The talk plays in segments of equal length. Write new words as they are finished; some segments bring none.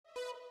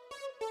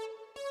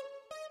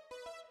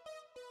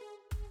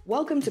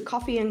Welcome to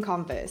Coffee and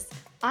Converse.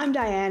 I'm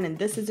Diane, and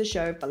this is a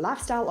show for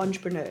lifestyle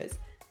entrepreneurs,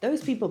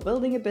 those people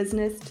building a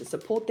business to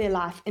support their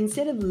life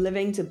instead of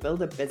living to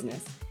build a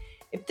business.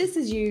 If this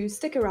is you,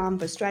 stick around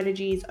for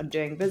strategies on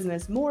doing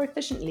business more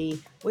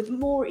efficiently, with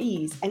more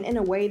ease, and in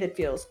a way that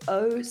feels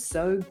oh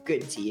so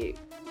good to you.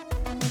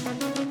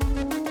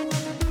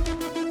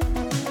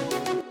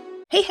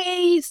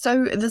 Hey,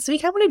 so this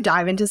week I want to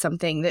dive into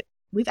something that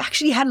we've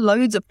actually had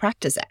loads of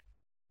practice at.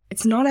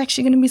 It's not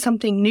actually going to be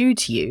something new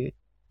to you,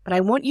 but I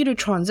want you to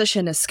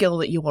transition a skill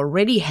that you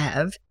already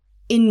have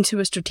into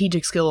a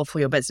strategic skill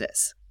for your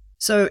business.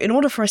 So in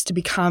order for us to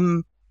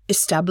become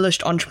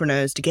established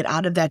entrepreneurs, to get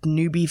out of that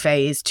newbie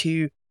phase,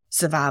 to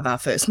survive our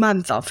first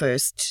month, our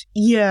first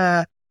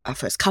year, our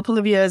first couple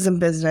of years in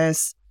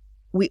business,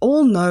 we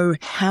all know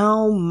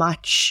how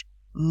much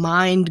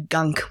mind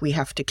gunk we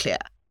have to clear.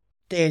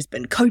 There's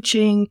been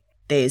coaching,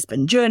 there's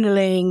been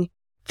journaling,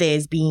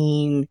 there's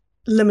been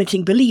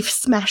limiting belief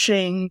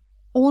smashing,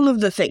 all of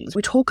the things.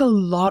 We talk a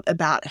lot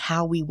about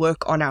how we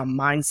work on our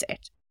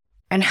mindset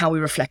and how we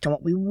reflect on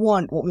what we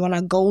want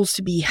our goals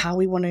to be, how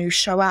we want to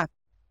show up,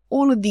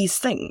 all of these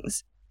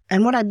things.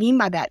 And what I mean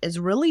by that is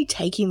really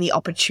taking the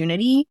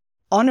opportunity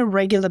on a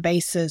regular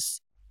basis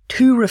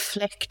to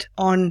reflect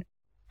on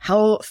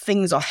how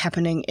things are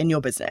happening in your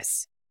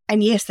business.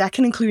 And yes, that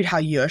can include how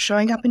you're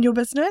showing up in your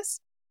business,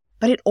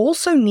 but it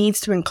also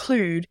needs to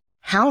include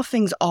how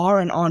things are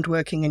and aren't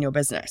working in your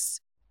business.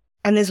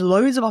 And there's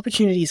loads of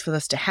opportunities for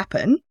this to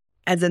happen,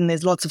 as in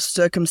there's lots of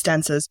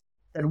circumstances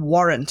that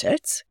warrant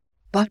it.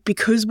 But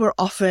because we're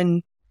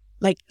often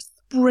like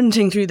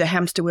sprinting through the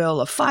hamster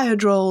wheel of fire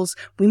drills,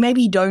 we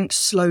maybe don't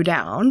slow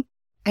down.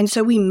 And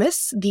so we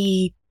miss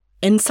the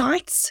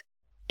insights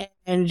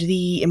and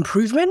the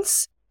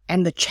improvements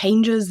and the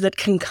changes that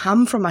can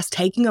come from us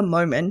taking a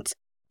moment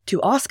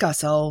to ask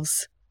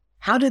ourselves,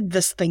 how did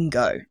this thing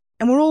go?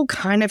 And we're all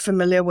kind of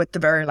familiar with the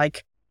very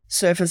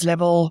surface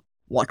level,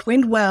 what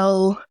went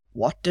well,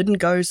 what didn't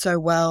go so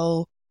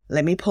well,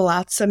 let me pull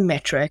out some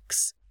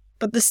metrics.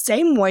 But the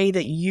same way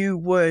that you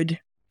would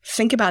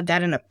think about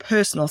that in a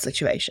personal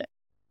situation,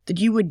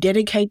 that you would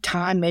dedicate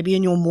time maybe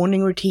in your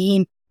morning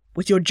routine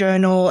with your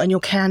journal and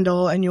your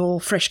candle and your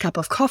fresh cup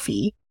of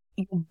coffee,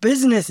 your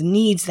business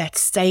needs that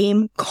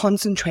same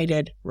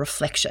concentrated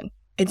reflection.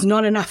 It's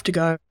not enough to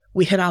go,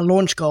 we hit our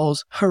launch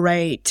goals,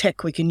 hooray,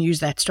 tick, we can use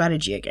that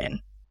strategy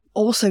again.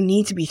 Also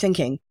need to be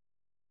thinking,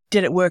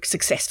 did it work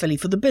successfully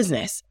for the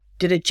business?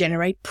 Did it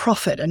generate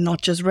profit and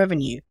not just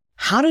revenue?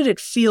 How did it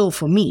feel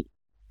for me?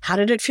 How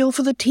did it feel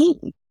for the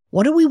team?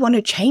 What do we want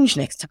to change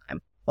next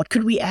time? What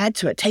could we add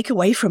to it, take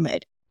away from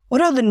it?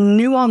 What are the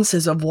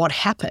nuances of what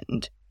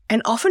happened?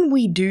 And often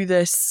we do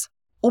this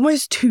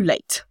almost too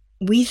late.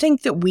 We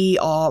think that we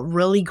are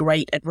really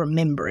great at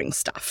remembering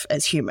stuff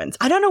as humans.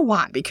 I don't know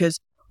why, because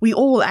we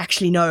all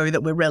actually know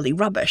that we're really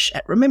rubbish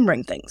at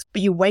remembering things.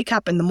 But you wake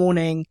up in the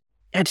morning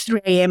at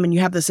 3 a.m. and you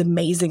have this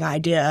amazing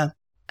idea,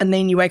 and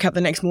then you wake up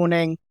the next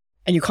morning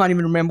and you can't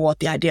even remember what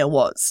the idea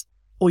was.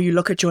 Or you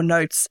look at your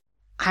notes.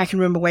 I can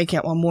remember waking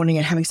up one morning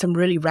and having some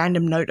really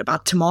random note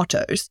about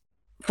tomatoes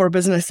for a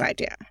business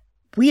idea.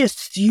 We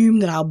assume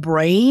that our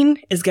brain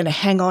is going to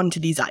hang on to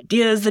these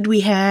ideas that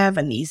we have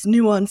and these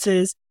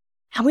nuances.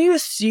 And we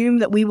assume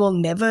that we will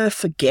never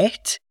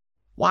forget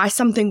why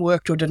something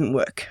worked or didn't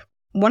work.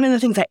 One of the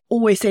things I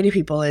always say to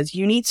people is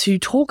you need to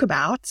talk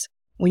about,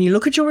 when you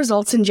look at your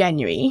results in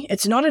January,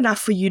 it's not enough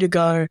for you to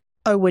go,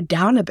 oh, we're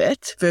down a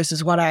bit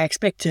versus what I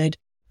expected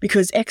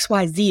because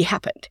XYZ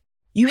happened.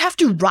 You have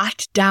to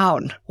write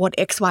down what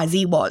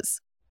XYZ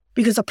was,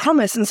 because I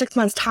promise in 6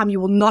 months' time,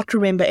 you will not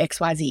remember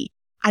XYZ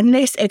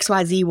unless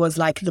XYZ was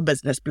like the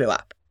business blew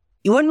up.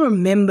 You won't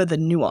remember the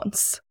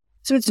nuance.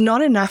 So it's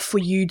not enough for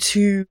you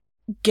to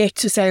get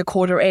to, say, a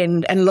quarter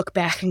end and look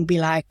back and be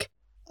like,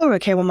 oh,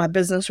 okay, well, my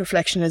business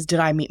reflection is, did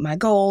I meet my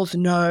goals?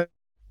 No.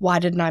 Why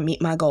didn't I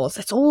meet my goals?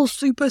 That's all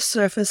super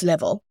surface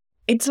level.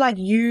 It's like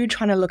you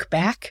trying to look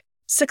back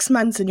 6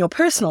 months in your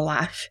personal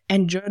life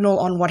and journal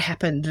on what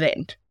happened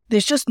then.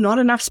 There's just not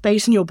enough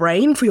space in your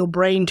brain for your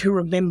brain to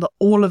remember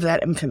all of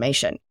that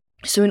information.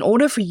 So in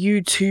order for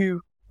you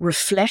to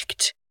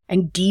reflect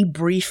and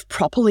debrief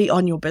properly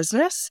on your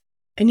business,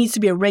 it needs to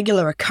be a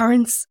regular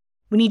occurrence.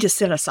 We need to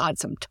set aside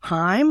some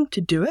time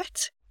to do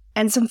it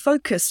and some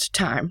focused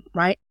time,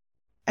 right?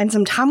 And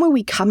some time where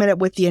we come at it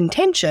with the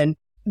intention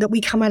that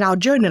we come at our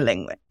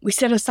journaling with. We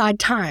set aside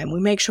time. We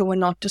make sure we're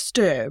not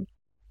disturbed.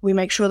 We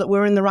make sure that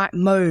we're in the right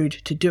mode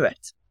to do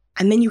it.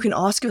 And then you can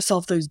ask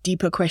yourself those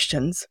deeper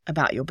questions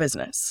about your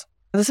business.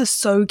 This is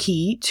so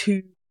key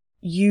to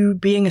you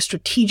being a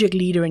strategic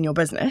leader in your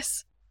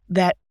business,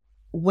 that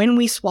when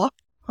we swap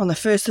on the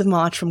 1st of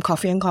March from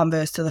Coffee and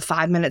Converse to the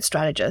 5-Minute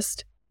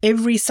Strategist,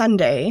 every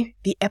Sunday,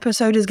 the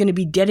episode is going to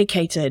be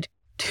dedicated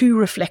to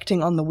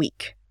reflecting on the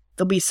week.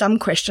 There'll be some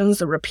questions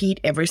that repeat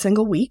every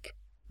single week,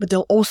 but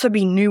there'll also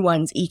be new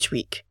ones each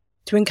week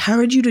to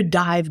encourage you to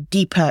dive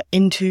deeper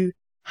into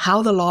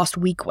how the last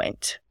week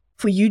went,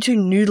 for you to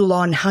noodle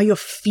on how you're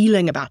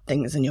feeling about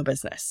things in your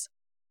business,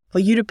 for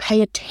you to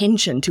pay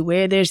attention to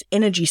where there's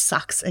energy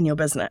sucks in your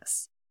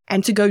business,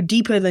 and to go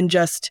deeper than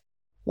just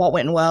what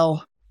went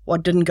well,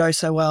 what didn't go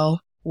so well,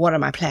 what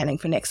am I planning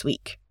for next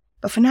week.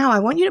 But for now, I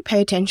want you to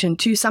pay attention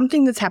to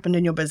something that's happened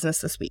in your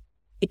business this week.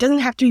 It doesn't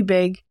have to be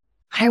big.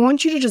 I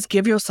want you to just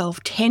give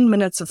yourself 10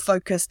 minutes of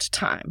focused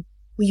time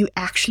where you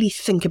actually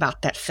think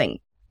about that thing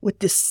with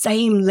the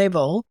same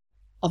level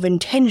of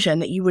intention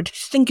that you would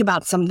think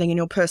about something in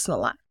your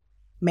personal life.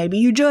 Maybe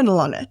you journal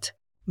on it.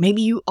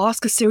 Maybe you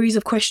ask a series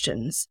of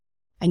questions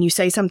and you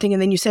say something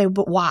and then you say,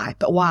 but why,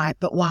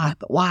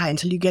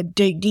 until you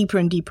dig deeper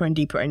and deeper and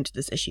deeper into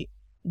this issue.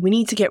 We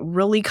need to get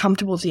really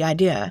comfortable with the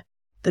idea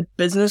that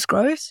business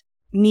growth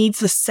needs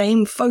the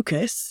same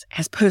focus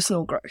as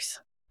personal growth.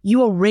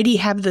 You already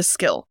have this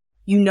skill.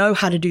 You know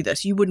how to do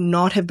this. You would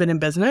not have been in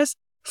business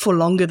for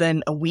longer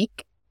than a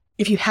week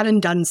if you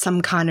hadn't done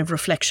some kind of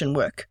reflection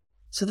work.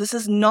 So this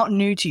is not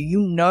new to you.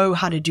 You know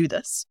how to do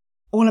this.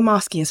 All I'm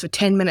asking is for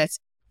 10 minutes,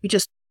 we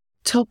just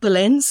tilt the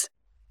lens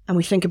and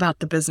we think about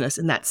the business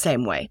in that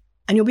same way.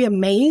 And you'll be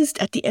amazed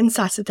at the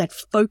insights that that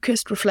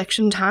focused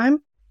reflection time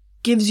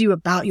gives you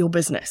about your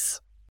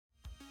business.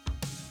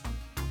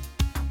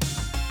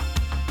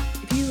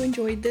 If you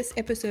enjoyed this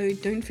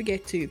episode, don't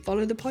forget to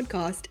follow the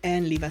podcast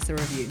and leave us a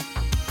review.